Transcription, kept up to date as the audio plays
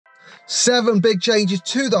7 big changes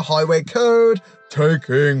to the highway code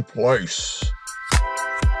taking place.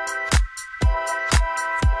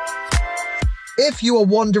 If you are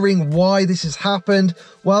wondering why this has happened,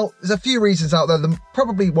 well, there's a few reasons out there.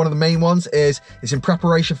 Probably one of the main ones is it's in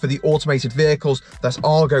preparation for the automated vehicles that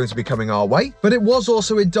are going to be coming our way. But it was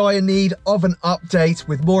also in dire need of an update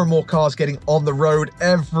with more and more cars getting on the road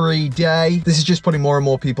every day. This is just putting more and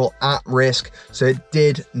more people at risk. So it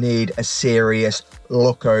did need a serious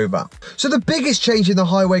look over. So the biggest change in the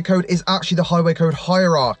highway code is actually the highway code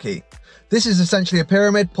hierarchy. This is essentially a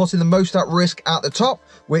pyramid, putting the most at risk at the top,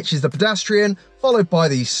 which is the pedestrian, followed by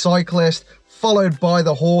the cyclist, followed by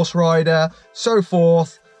the horse rider, so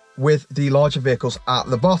forth, with the larger vehicles at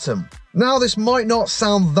the bottom. Now, this might not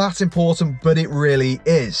sound that important, but it really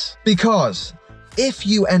is. Because if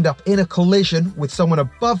you end up in a collision with someone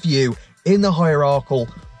above you in the hierarchical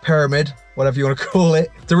pyramid, whatever you want to call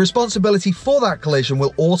it, the responsibility for that collision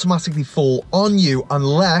will automatically fall on you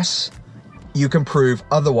unless you can prove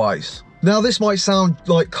otherwise. Now, this might sound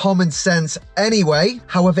like common sense anyway.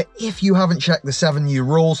 However, if you haven't checked the 7 new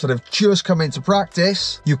rules that have just come into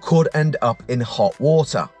practice, you could end up in hot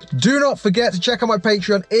water. Do not forget to check out my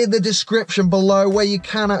Patreon in the description below, where you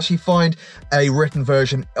can actually find a written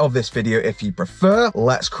version of this video if you prefer.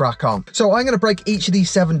 Let's crack on. So I'm going to break each of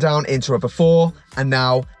these 7 down into a before, a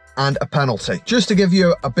now, and a penalty, just to give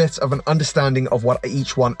you a bit of an understanding of what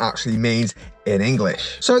each one actually means in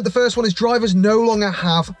English. So the first one is drivers no longer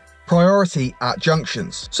have priority at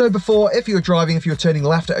junctions. So before, if you were driving, if you were turning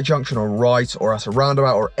left at a junction or right or at a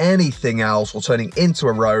roundabout or anything else, or turning into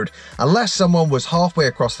a road, unless someone was halfway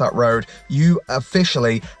across that road, you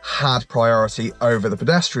officially had priority over the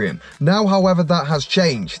pedestrian. Now, however, that has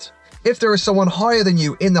changed. If there is someone higher than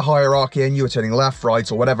you in the hierarchy and you are turning left, right,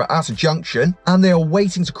 or whatever at a junction, and they are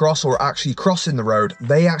waiting to cross or actually crossing the road,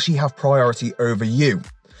 they actually have priority over you.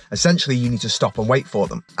 Essentially, you need to stop and wait for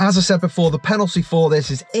them. As I said before, the penalty for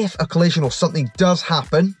this is if a collision or something does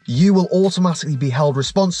happen, you will automatically be held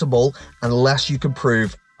responsible unless you can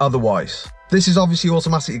prove otherwise. This is obviously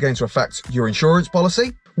automatically going to affect your insurance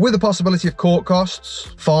policy, with the possibility of court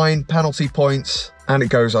costs, fine, penalty points, and it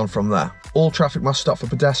goes on from there. All traffic must stop for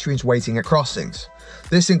pedestrians waiting at crossings.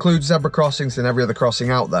 This includes zebra crossings and every other crossing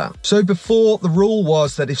out there. So before, the rule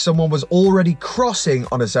was that if someone was already crossing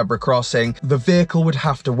on a zebra crossing, the vehicle would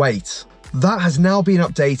have to wait. That has now been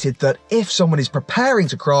updated that if someone is preparing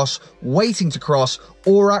to cross, waiting to cross,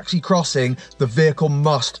 or actually crossing, the vehicle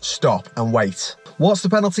must stop and wait. What's the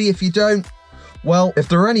penalty if you don't? Well, if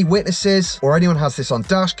there are any witnesses or anyone has this on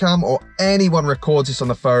dash cam or anyone records this on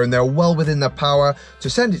the phone, they're well within their power to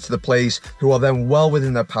send it to the police, who are then well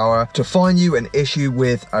within their power to fine you and issue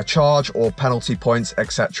with a charge or penalty points,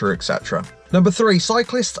 etc, etc. Number 3,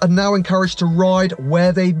 cyclists are now encouraged to ride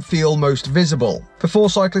where they feel most visible. Before,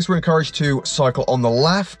 cyclists were encouraged to cycle on the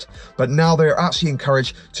left, but now they are actually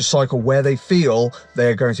encouraged to cycle where they feel they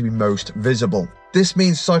are going to be most visible. This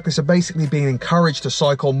means cyclists are basically being encouraged to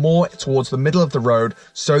cycle more towards the middle of the road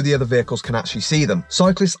so the other vehicles can actually see them.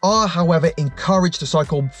 Cyclists are, however, encouraged to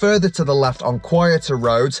cycle further to the left on quieter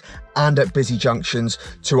roads and at busy junctions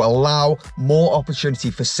to allow more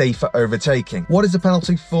opportunity for safer overtaking. What is the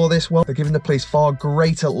penalty for this? Well, they're giving the police far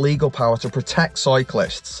greater legal power to protect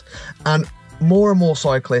cyclists, and more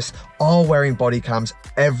cyclists are wearing body cams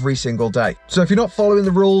every single day. So if you're not following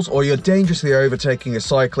the rules or you're dangerously overtaking a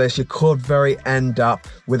cyclist, you could very end up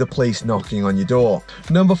with the police knocking on your door.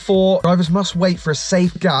 Number 4, drivers must wait for a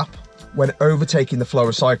safe gap when overtaking the flow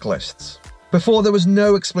of cyclists. Before, there was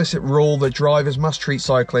no explicit rule that drivers must treat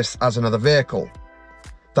cyclists as another vehicle.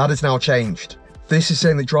 That has now changed. This is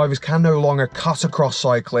saying that drivers can no longer cut across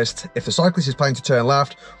cyclists. If the cyclist is planning to turn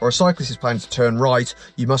left or a cyclist is planning to turn right,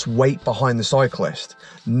 you must wait behind the cyclist,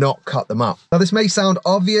 not cut them up. Now, this may sound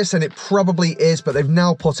obvious, and it probably is, but they've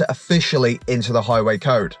now put it officially into the highway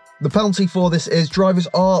code. The penalty for this is drivers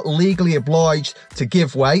are legally obliged to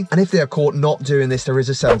give way, and if they are caught not doing this, there is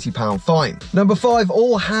a £70 fine. Number 5,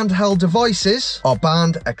 all handheld devices are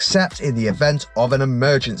banned except in the event of an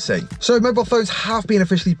emergency. So mobile phones have been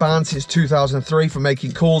officially banned since 2003 for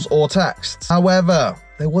making calls or texts. However,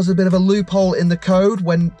 there was a bit of a loophole in the code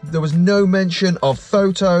when there was no mention of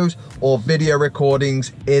photos or video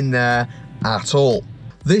recordings in there at all.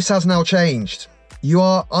 This has now changed. You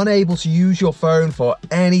are unable to use your phone for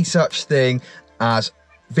any such thing as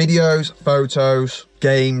videos, photos,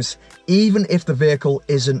 games, even if the vehicle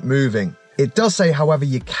isn't moving. It does say, however,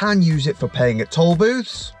 you can use it for paying at toll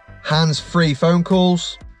booths, hands-free phone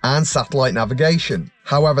calls, and satellite navigation.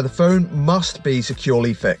 However, the phone must be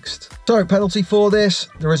securely fixed. So, penalty for this,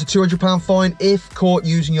 there is a £200 fine if caught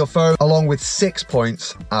using your phone, along with 6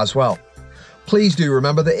 points as well. Please do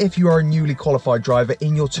remember that if you are a newly qualified driver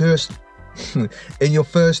in your in your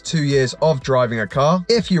first 2 years of driving a car,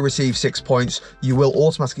 if you receive 6 points, you will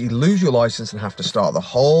automatically lose your license and have to start the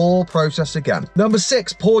whole process again. Number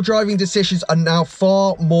 6, poor driving decisions are now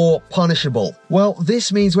far more punishable. Well,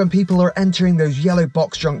 this means when people are entering those yellow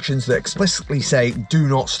box junctions that explicitly say do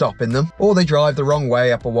not stop in them, or they drive the wrong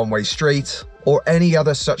way up a one-way street, or any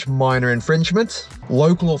other such minor infringement,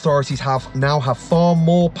 local authorities now have far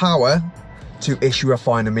more power to issue a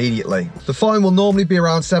fine immediately. The fine will normally be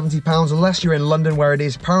around £70 unless you're in London, where it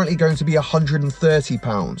is apparently going to be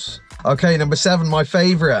 £130. Okay, number 7, my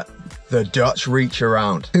favourite, the Dutch Reach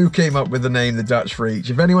Around. Who came up with the name the Dutch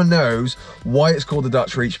Reach? If anyone knows why it's called the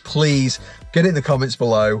Dutch Reach, please get it in the comments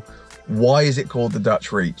below. Why is it called the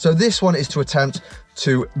Dutch Reach? So this one is to attempt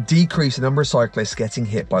to decrease the number of cyclists getting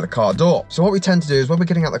hit by the car door. So what we tend to do is when we're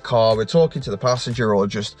getting out the car, we're talking to the passenger or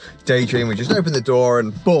just daydream, we just open the door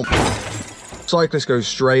and boom, cyclist goes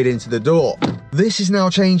straight into the door. This is now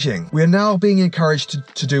changing. We are now being encouraged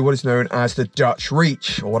to do what is known as the Dutch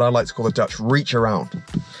Reach, or what I like to call the Dutch Reach Around.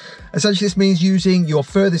 Essentially, this means using your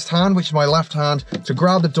furthest hand, which is my left hand, to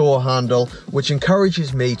grab the door handle, which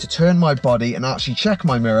encourages me to turn my body and actually check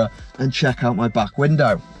my mirror and check out my back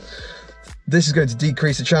window. This is going to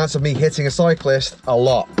decrease the chance of me hitting a cyclist a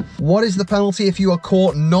lot. What is the penalty if you are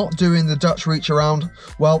caught not doing the Dutch Reach Around?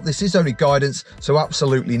 Well, this is only guidance, so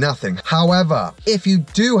absolutely nothing. However, if you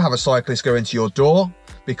do have a cyclist go into your door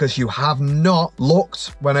because you have not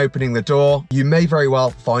looked when opening the door, you may very well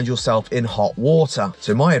find yourself in hot water.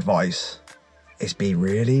 So my advice is be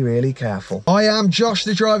really, really careful. I am Josh,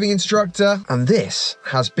 the driving instructor, and this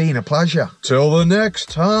has been a pleasure. Till the next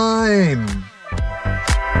time.